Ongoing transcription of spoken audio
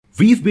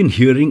We've been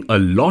hearing a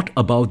lot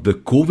about the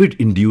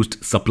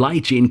COVID-induced supply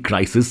chain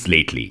crisis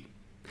lately.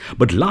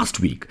 But last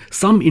week,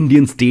 some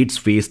Indian states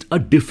faced a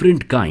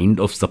different kind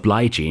of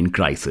supply chain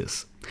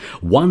crisis.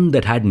 One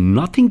that had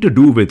nothing to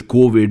do with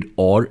COVID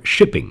or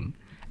shipping,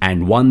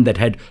 and one that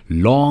had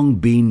long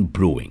been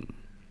brewing.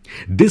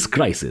 This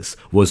crisis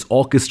was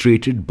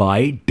orchestrated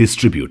by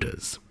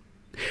distributors.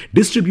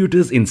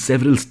 Distributors in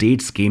several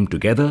states came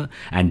together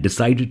and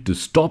decided to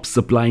stop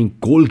supplying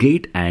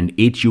Colgate and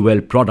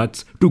HUL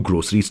products to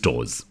grocery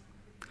stores.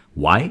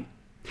 Why?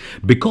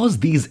 Because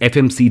these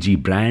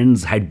FMCG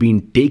brands had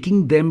been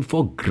taking them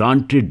for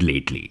granted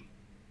lately.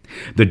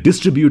 The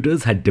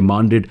distributors had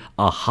demanded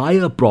a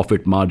higher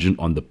profit margin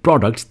on the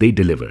products they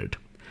delivered,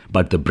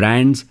 but the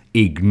brands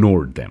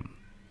ignored them.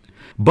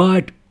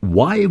 But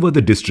why were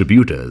the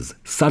distributors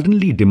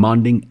suddenly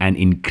demanding an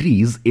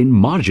increase in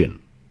margin?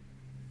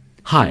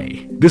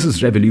 Hi, this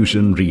is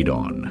Revolution Read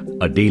On,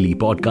 a daily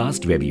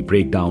podcast where we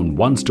break down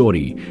one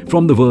story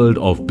from the world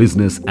of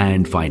business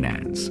and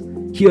finance.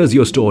 Here's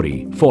your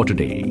story for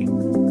today.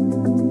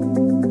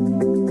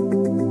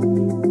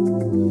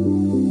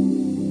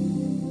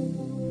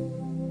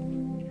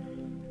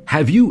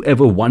 Have you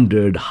ever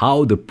wondered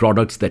how the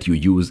products that you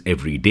use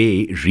every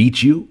day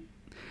reach you?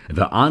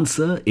 The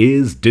answer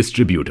is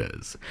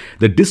distributors.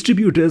 The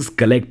distributors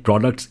collect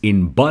products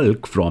in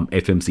bulk from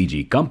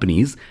FMCG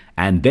companies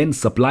and then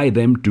supply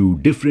them to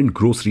different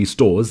grocery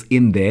stores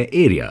in their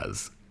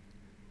areas.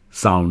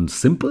 Sounds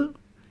simple?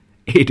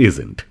 It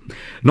isn't.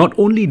 Not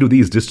only do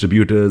these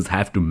distributors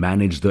have to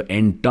manage the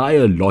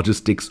entire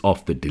logistics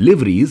of the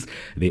deliveries,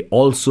 they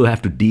also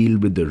have to deal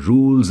with the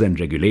rules and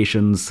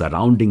regulations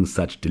surrounding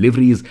such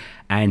deliveries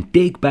and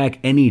take back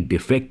any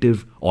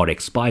defective or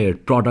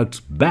expired products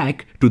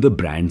back to the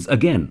brands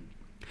again.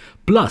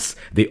 Plus,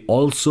 they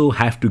also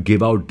have to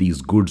give out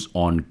these goods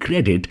on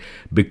credit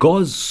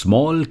because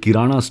small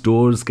kirana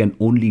stores can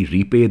only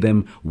repay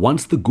them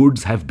once the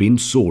goods have been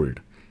sold.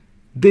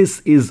 This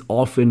is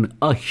often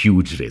a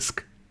huge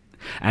risk.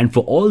 And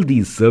for all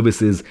these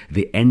services,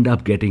 they end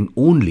up getting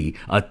only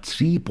a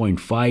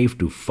 3.5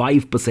 to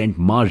 5%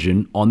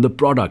 margin on the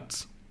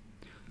products.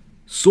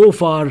 So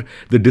far,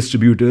 the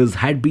distributors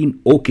had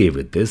been okay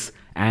with this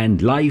and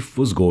life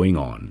was going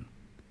on.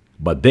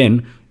 But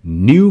then,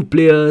 new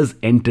players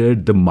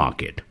entered the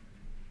market.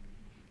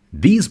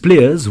 These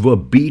players were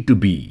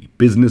B2B,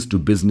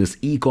 business-to-business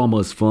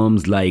e-commerce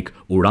firms like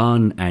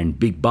Udaan and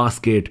Big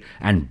Basket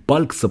and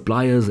bulk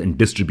suppliers and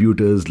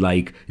distributors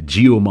like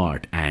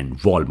JioMart and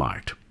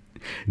Walmart.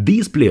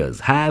 These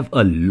players have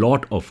a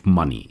lot of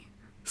money,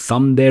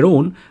 some their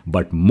own,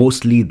 but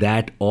mostly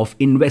that of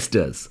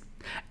investors.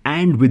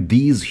 And with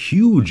these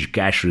huge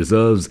cash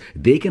reserves,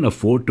 they can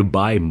afford to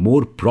buy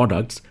more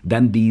products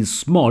than these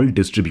small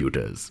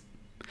distributors.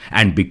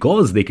 And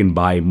because they can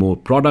buy more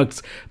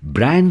products,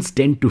 brands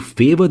tend to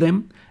favor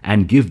them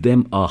and give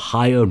them a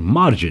higher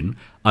margin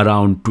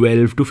around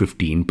 12 to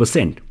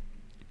 15%.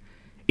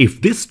 If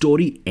this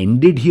story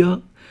ended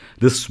here,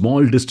 the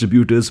small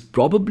distributors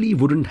probably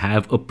wouldn't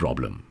have a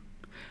problem.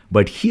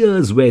 But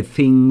here's where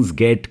things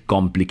get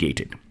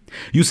complicated.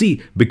 You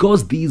see,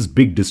 because these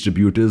big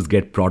distributors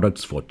get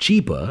products for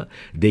cheaper,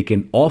 they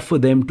can offer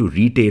them to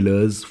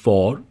retailers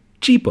for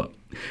cheaper.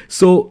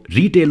 So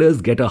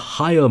retailers get a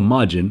higher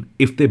margin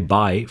if they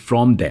buy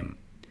from them.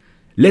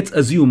 Let's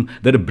assume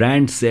that a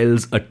brand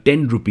sells a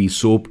 10 rupee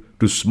soap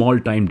to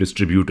small-time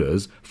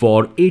distributors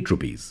for 8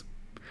 rupees.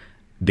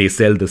 They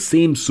sell the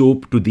same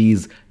soap to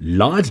these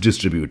large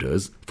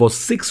distributors for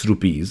 6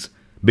 rupees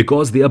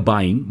because they are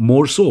buying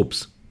more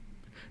soaps.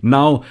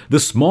 Now, the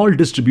small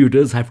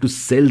distributors have to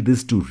sell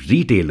this to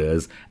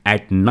retailers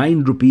at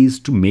 9 rupees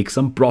to make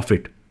some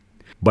profit.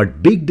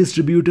 But big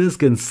distributors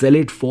can sell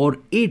it for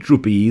 8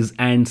 rupees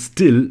and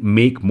still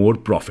make more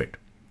profit.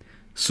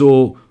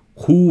 So,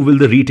 who will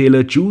the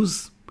retailer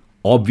choose?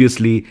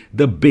 Obviously,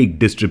 the big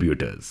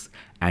distributors.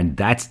 And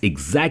that's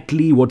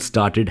exactly what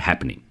started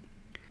happening.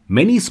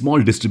 Many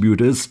small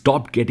distributors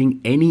stopped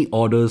getting any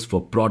orders for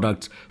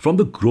products from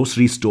the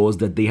grocery stores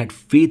that they had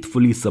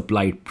faithfully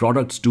supplied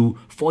products to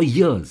for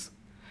years.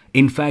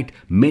 In fact,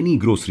 many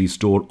grocery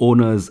store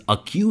owners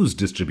accused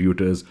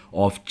distributors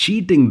of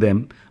cheating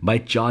them by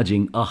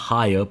charging a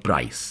higher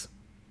price.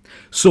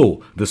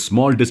 So, the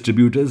small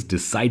distributors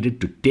decided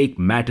to take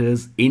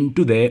matters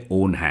into their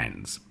own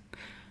hands.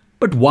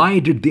 But why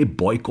did they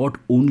boycott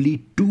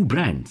only 2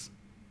 brands?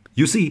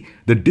 You see,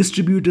 the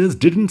distributors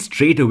didn't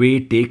straight away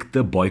take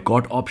the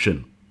boycott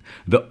option.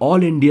 The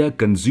All India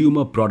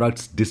Consumer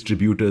Products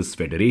Distributors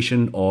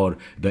Federation, or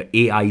the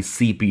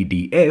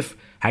AICPDF,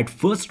 had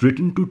first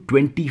written to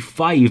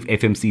 25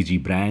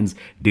 FMCG brands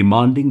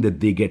demanding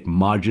that they get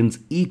margins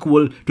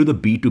equal to the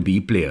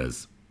B2B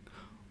players.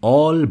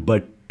 All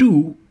but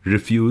 2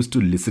 refused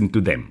to listen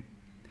to them.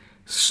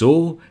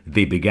 So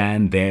they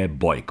began their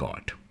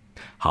boycott.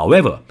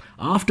 However,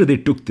 after they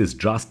took this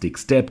drastic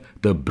step,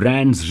 the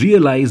brands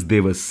realized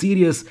they were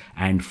serious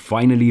and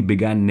finally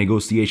began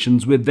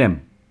negotiations with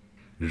them.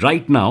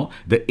 Right now,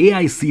 the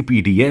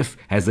AICPDF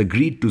has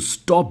agreed to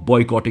stop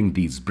boycotting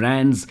these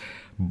brands,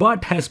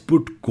 but has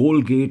put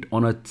Colgate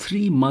on a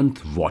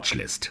 3-month watch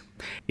list.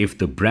 If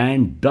the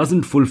brand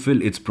doesn't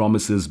fulfill its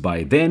promises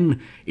by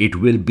then, it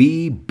will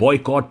be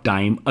boycott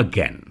time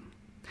again.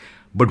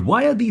 But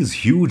why are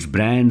these huge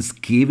brands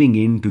caving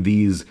in to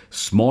these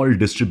small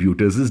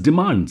distributors'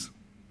 demands?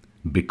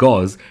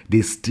 Because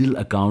they still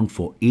account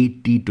for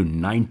 80 to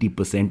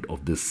 90%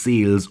 of the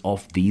sales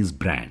of these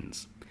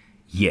brands.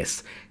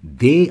 Yes,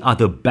 they are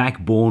the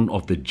backbone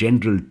of the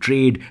general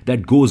trade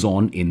that goes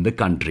on in the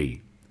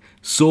country.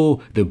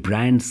 So the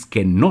brands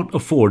cannot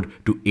afford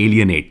to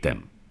alienate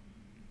them.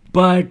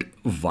 But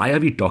why are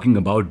we talking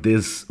about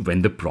this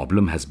when the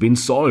problem has been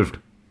solved?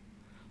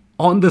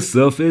 On the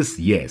surface,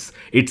 yes,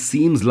 it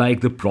seems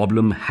like the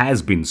problem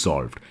has been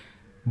solved.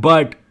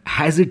 But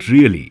has it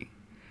really?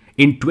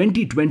 In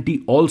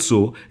 2020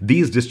 also,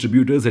 these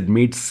distributors had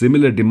made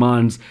similar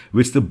demands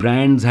which the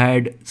brands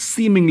had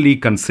seemingly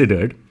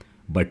considered,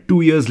 but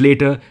 2 years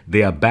later,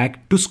 they are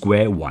back to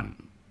square one.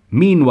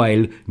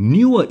 Meanwhile,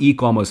 newer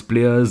e-commerce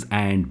players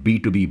and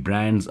B2B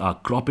brands are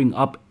cropping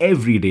up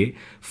every day,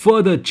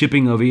 further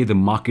chipping away the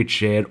market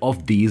share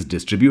of these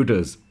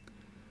distributors.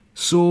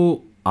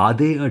 So, are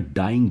they a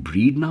dying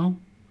breed now?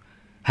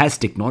 Has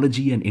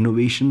technology and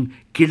innovation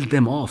killed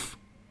them off?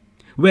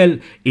 Well,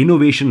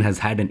 innovation has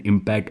had an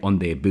impact on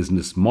their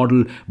business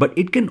model, but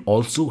it can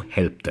also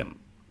help them.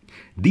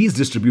 These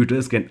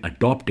distributors can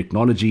adopt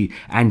technology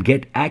and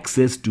get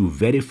access to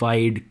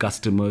verified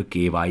customer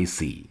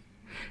KYC.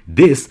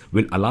 This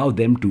will allow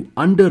them to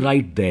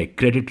underwrite their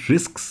credit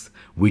risks,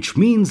 which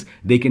means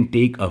they can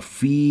take a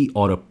fee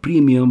or a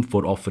premium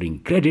for offering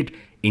credit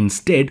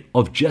instead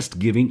of just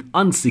giving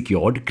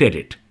unsecured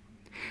credit.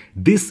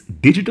 This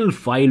digital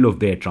file of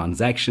their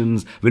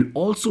transactions will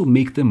also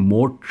make them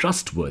more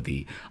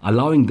trustworthy,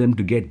 allowing them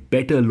to get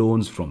better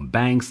loans from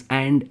banks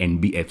and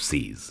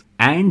NBFCs.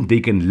 And they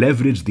can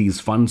leverage these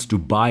funds to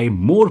buy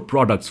more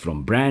products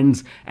from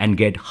brands and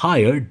get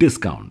higher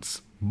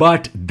discounts.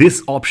 But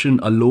this option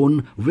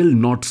alone will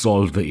not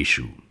solve the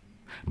issue.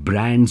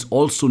 Brands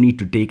also need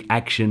to take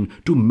action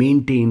to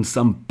maintain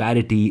some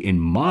parity in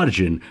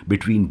margin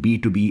between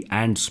B2B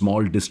and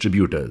small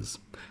distributors.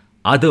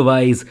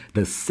 Otherwise,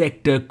 the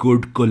sector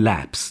could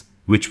collapse,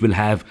 which will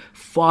have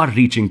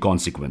far-reaching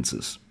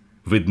consequences.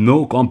 With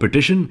no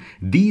competition,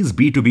 these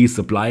B2B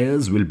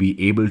suppliers will be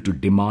able to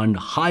demand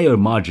higher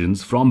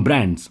margins from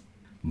brands.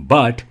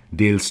 But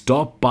they'll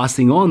stop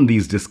passing on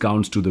these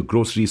discounts to the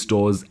grocery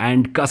stores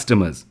and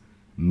customers,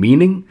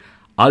 meaning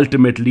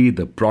ultimately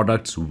the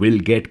products will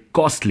get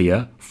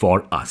costlier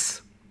for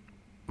us.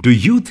 Do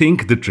you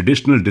think the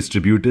traditional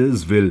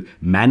distributors will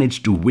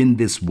manage to win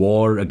this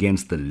war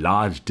against the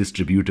large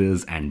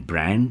distributors and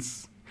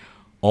brands?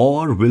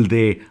 Or will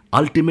they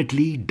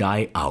ultimately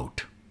die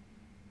out?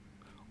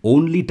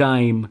 Only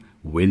time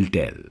will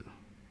tell.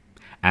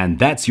 And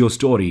that's your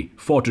story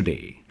for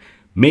today.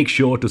 Make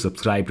sure to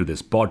subscribe to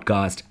this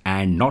podcast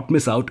and not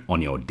miss out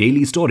on your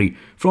daily story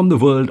from the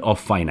world of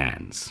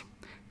finance.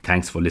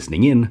 Thanks for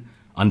listening in.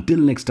 Until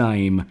next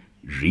time,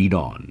 read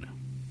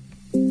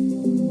on.